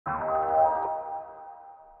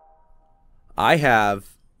I have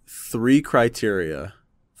 3 criteria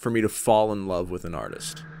for me to fall in love with an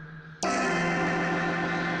artist.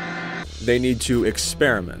 They need to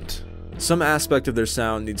experiment. Some aspect of their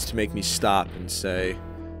sound needs to make me stop and say,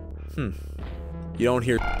 you don't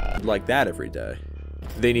hear like that every day.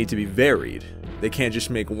 They need to be varied. They can't just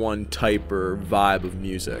make one type or vibe of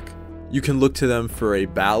music. You can look to them for a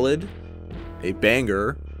ballad, a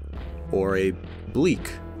banger, or a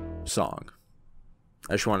bleak song.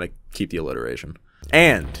 I just want to keep the alliteration.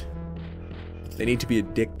 And they need to be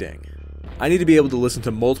addicting. I need to be able to listen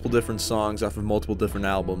to multiple different songs off of multiple different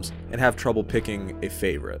albums and have trouble picking a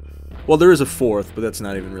favorite. Well, there is a fourth, but that's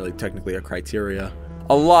not even really technically a criteria.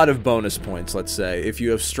 A lot of bonus points, let's say, if you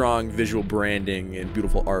have strong visual branding and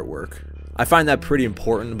beautiful artwork. I find that pretty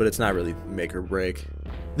important, but it's not really make or break.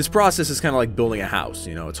 This process is kind of like building a house,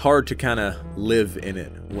 you know, it's hard to kind of live in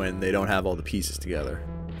it when they don't have all the pieces together.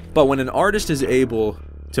 But when an artist is able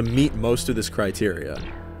to meet most of this criteria,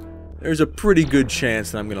 there's a pretty good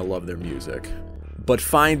chance that I'm going to love their music. But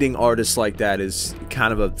finding artists like that is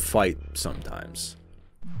kind of a fight sometimes.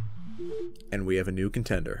 And we have a new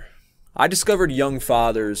contender. I discovered Young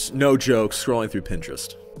Fathers, no joke, scrolling through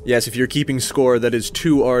Pinterest. Yes, if you're keeping score, that is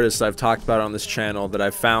 2 artists I've talked about on this channel that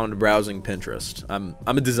I've found browsing Pinterest. I'm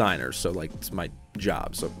a designer, so like it's my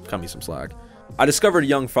job, so cut me some slack. I discovered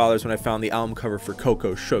Young Fathers when I found the album cover for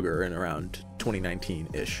Cocoa Sugar in around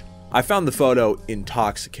 2019-ish. I found the photo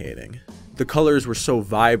intoxicating. The colors were so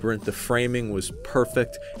vibrant, the framing was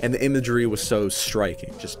perfect, and the imagery was so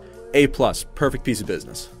striking. Just A+, perfect piece of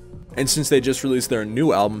business. And since they just released their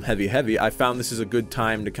new album, Heavy Heavy, I found this is a good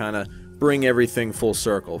time to kind of bring everything full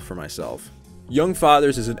circle for myself. Young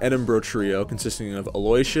Fathers is an Edinburgh trio consisting of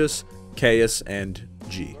Aloysius, Caius, and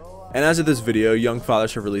G. And as of this video, Young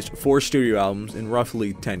Fathers have released 4 studio albums in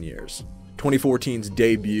roughly 10 years. 2014's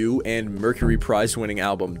debut and Mercury Prize winning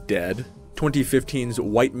album Dead, 2015's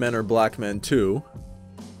White Men or Black Men 2,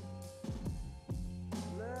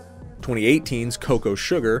 2018's Cocoa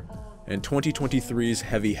Sugar, and 2023's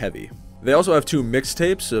Heavy Heavy. They also have 2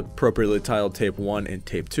 mixtapes, appropriately titled Tape 1 and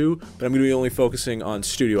Tape 2, but I'm going to be only focusing on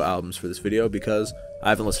studio albums for this video because I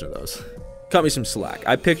haven't listened to those. Cut me some slack.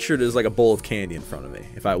 I pictured it as like a bowl of candy in front of me.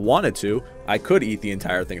 If I wanted to, I could eat the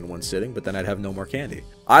entire thing in one sitting, but then I'd have no more candy.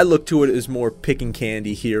 I look to it as more picking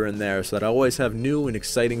candy here and there so that I always have new and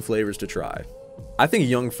exciting flavors to try. I think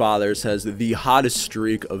Young Fathers has the hottest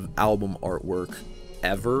streak of album artwork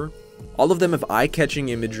ever. All of them have eye-catching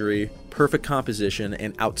imagery, perfect composition,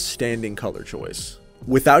 and outstanding color choice.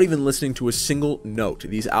 Without even listening to a single note,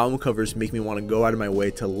 these album covers make me want to go out of my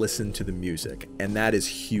way to listen to the music, and that is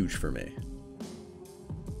huge for me.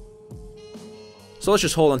 So let's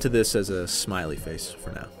just hold on to this as a smiley face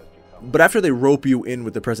for now. But after they rope you in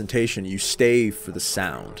with the presentation, you stay for the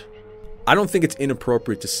sound. I don't think it's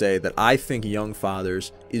inappropriate to say that I think Young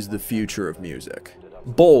Fathers is the future of music.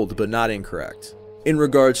 Bold, but not incorrect. In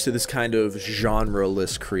regards to this kind of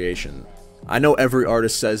genre-less creation. I know every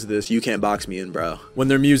artist says this, you can't box me in, bro, when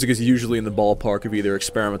their music is usually in the ballpark of either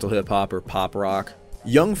experimental hip-hop or pop rock.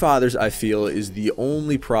 Young Fathers, I feel, is the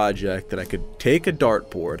only project that I could take a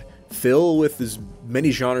dartboard, fill with as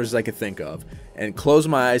many genres as I could think of, and close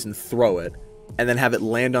my eyes and throw it, and then have it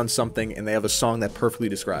land on something, and they have a song that perfectly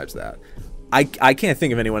describes that. I can't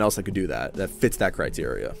think of anyone else that could do that, that fits that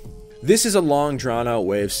criteria. This is a long, drawn-out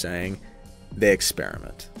way of saying they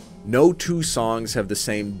experiment. No 2 songs have the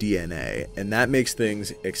same DNA, and that makes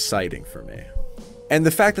things exciting for me. And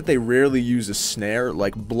the fact that they rarely use a snare,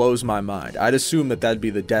 like, blows my mind. I'd assume that that'd be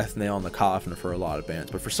the death nail in the coffin for a lot of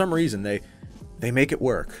bands, but for some reason, they make it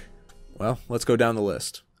work. Well, let's go down the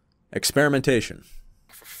list. Experimentation.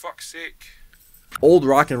 For fuck's sake. Old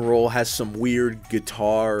rock and roll has some weird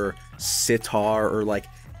guitar, or sitar, or like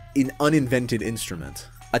an uninvented instrument.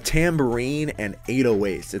 A tambourine and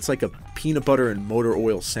 808s. It's like a peanut butter and motor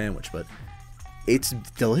oil sandwich, but it's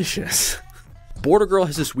delicious. Border Girl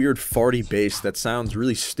has this weird farty bass that sounds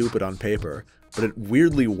really stupid on paper, but it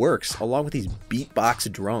weirdly works, along with these beatbox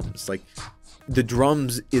drums. Like, the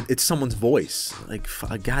drums, it's someone's voice. Like,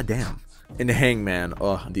 goddamn. And Hangman,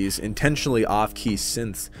 these intentionally off-key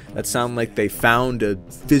synths that sound like they found a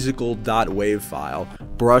physical .wav file,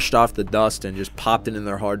 brushed off the dust, and just popped it in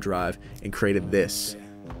their hard drive and created this.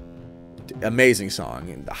 Amazing song,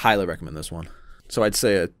 and I highly recommend this one. So I'd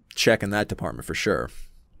say a check in that department for sure.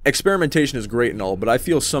 Experimentation is great and all, but I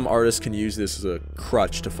feel some artists can use this as a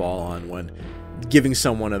crutch to fall on when giving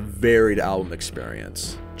someone a varied album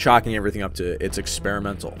experience, chalking everything up to it's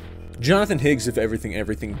experimental. Jonathan Higgs of Everything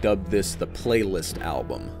Everything dubbed this the playlist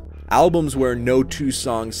album. Albums where no two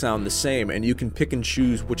songs sound the same, and you can pick and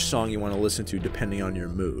choose which song you want to listen to depending on your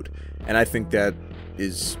mood. And I think that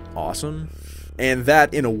is awesome. And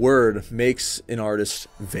that, in a word, makes an artist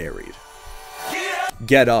varied.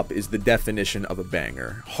 Get Up is the definition of a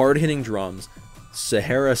banger. Hard-hitting drums,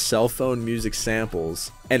 Sahara cell phone music samples,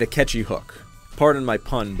 and a catchy hook. Pardon my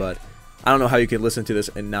pun, but I don't know how you can listen to this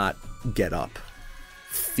and not get up.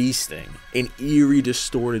 Feasting, an eerie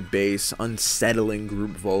distorted bass, unsettling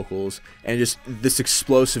group vocals, and just this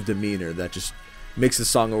explosive demeanor that just makes the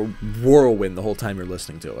song a whirlwind the whole time you're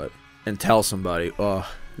listening to it. And Tell Somebody,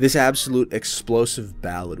 this absolute explosive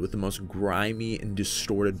ballad with the most grimy and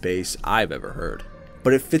distorted bass I've ever heard.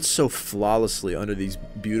 But it fits so flawlessly under these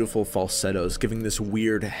beautiful falsettos, giving this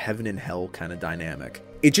weird heaven and hell kind of dynamic.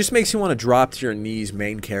 It just makes you want to drop to your knees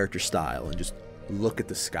main character style and just look at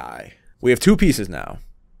the sky. We have two pieces now,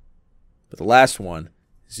 but the last one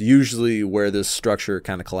is usually where this structure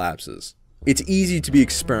kind of collapses. It's easy to be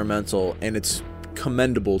experimental, and it's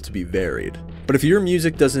commendable to be varied. But if your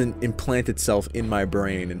music doesn't implant itself in my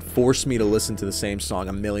brain and force me to listen to the same song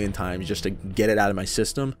a million times just to get it out of my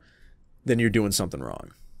system, then you're doing something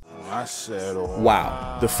wrong.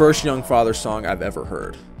 Wow, the first Young Father song I've ever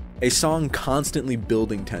heard. A song constantly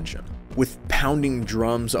building tension, with pounding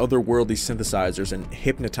drums, otherworldly synthesizers, and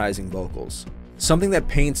hypnotizing vocals. Something that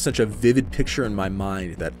paints such a vivid picture in my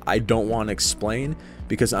mind that I don't want to explain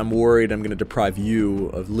because I'm worried I'm going to deprive you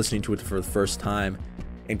of listening to it for the first time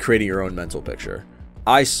and creating your own mental picture.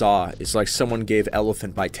 I Saw is like someone gave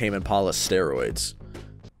Elephant by Tame Impala steroids.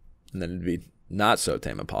 And then it'd be not so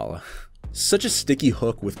Tame Impala. Such a sticky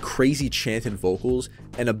hook with crazy chanted vocals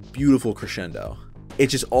and a beautiful crescendo. It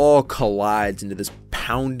just all collides into this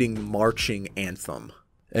pounding, marching anthem.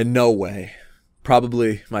 And no way.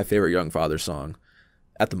 Probably my favorite Young Father song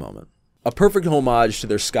at the moment. A perfect homage to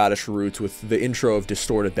their Scottish roots with the intro of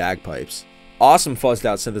distorted bagpipes. Awesome fuzzed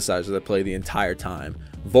out synthesizers that play the entire time.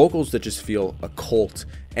 Vocals that just feel occult.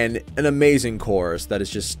 And an amazing chorus that is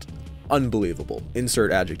just unbelievable.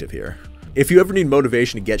 Insert adjective here. If you ever need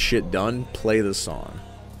motivation to get shit done, play this song.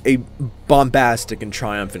 A bombastic and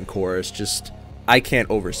triumphant chorus, just, I can't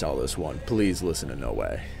oversell this one. Please listen to No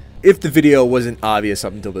Way. If the video wasn't obvious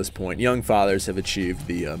up until this point, Young Fathers have achieved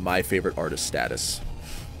the my favorite artist status.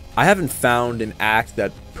 I haven't found an act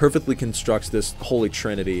that perfectly constructs this holy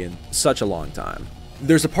trinity in such a long time.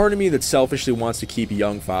 There's a part of me that selfishly wants to keep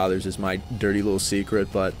Young Fathers as my dirty little secret,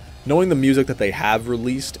 but knowing the music that they have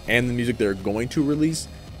released and the music they're going to release,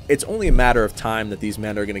 it's only a matter of time that these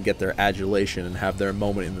men are going to get their adulation and have their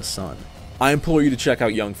moment in the sun. I implore you to check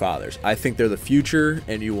out Young Fathers. I think they're the future,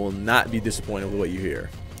 and you will not be disappointed with what you hear,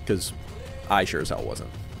 because I sure as hell wasn't.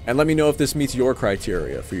 And let me know if this meets your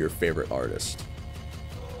criteria for your favorite artist.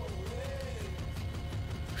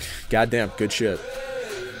 Goddamn, good shit.